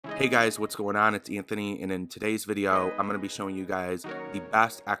Hey guys, what's going on? It's Anthony, and in today's video, I'm going to be showing you guys the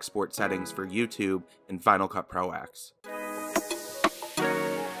best export settings for YouTube in Final Cut Pro X.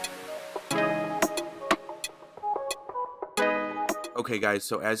 Okay guys,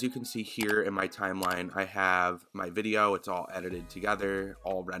 so as you can see here in my timeline, I have my video. It's all edited together,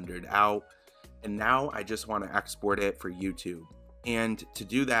 all rendered out, and now I just want to export it for YouTube. And to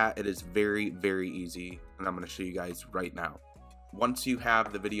do that, it is very, very easy, and I'm going to show you guys right now. Once you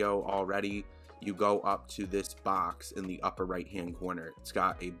have the video all ready, you go up to this box in the upper right hand corner. It's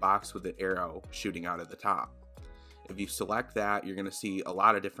got a box with an arrow shooting out of the top. If you select that, you're going to see a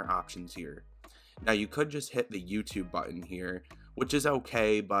lot of different options here. Now you could just hit the YouTube button here, which is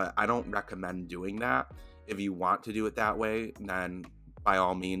okay, but I don't recommend doing that. If you want to do it that way, then by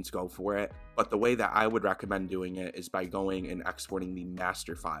all means go for it. But the way that I would recommend doing it is by going and exporting the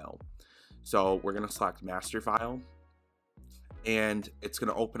master file. So we're going to select master file, and it's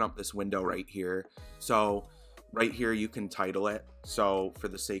going to open up this window right here. So right here you can title it. So for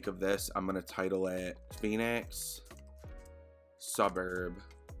the sake of this, I'm going to title it Phoenix Suburb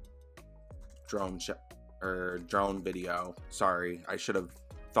drone video. Sorry, I should have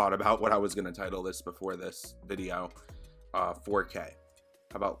thought about what I was going to title this before this video. 4K.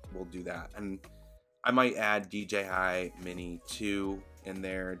 How about we'll do that? And I might add DJI Mini 2 in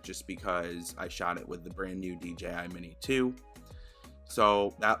there just because I shot it with the brand new DJI Mini 2.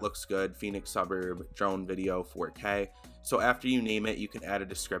 So that looks good. Phoenix Suburb drone video 4K. So after you name it, you can add a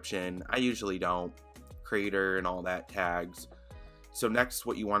description. I usually don't. Creator and all that tags. So next,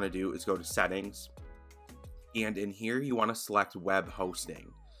 what you want to do is go to settings. And in here, you want to select web hosting.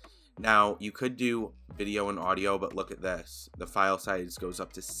 Now, you could do video and audio, but look at this. The file size goes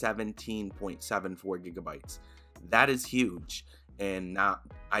up to 17.74 gigabytes. That is huge. And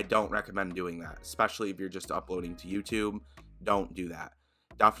I don't recommend doing that, especially if you're just uploading to YouTube. Don't do that.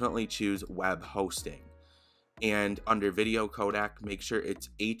 Definitely choose web hosting. And under video codec, make sure it's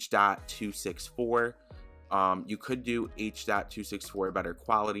H.264. You could do H.264 better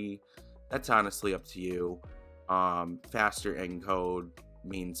quality. That's honestly up to you. Faster encode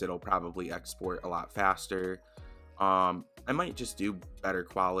means it'll probably export a lot faster. I might just do better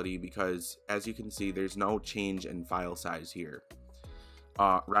quality because, as you can see, there's no change in file size here.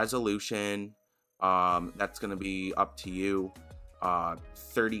 Resolution, that's going to be up to you.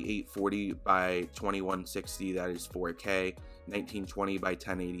 3840 by 2160, that is 4K. 1920 by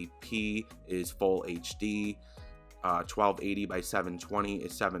 1080p is full HD. 1280 by 720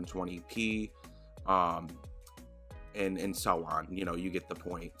 is 720p. And so on. You know, you get the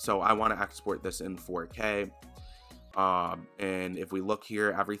point. So I want to export this in 4K. And if we look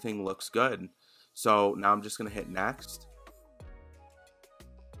here, everything looks good. So now I'm just going to hit next.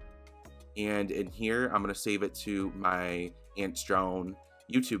 And in here, I'm going to save it to my Ants Drone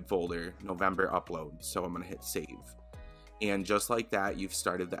YouTube folder, November upload. So I'm going to hit save. And just like that, you've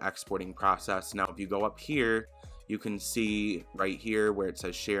started the exporting process. Now, if you go up here, you can see right here where it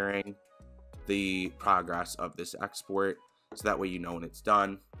says sharing the progress of this export. So that way you know when it's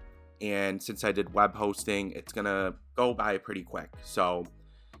done. And since I did web hosting, it's going to go by pretty quick. So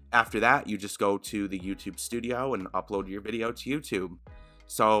after that, you just go to the YouTube studio and upload your video to YouTube.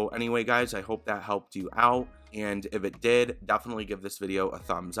 So anyway, guys, I hope that helped you out. And if it did, definitely give this video a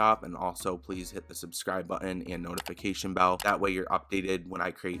thumbs up. And also, please hit the subscribe button and notification bell. That way you're updated when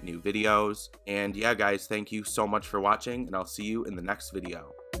I create new videos. And yeah, guys, thank you so much for watching. And I'll see you in the next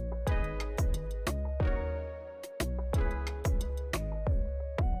video.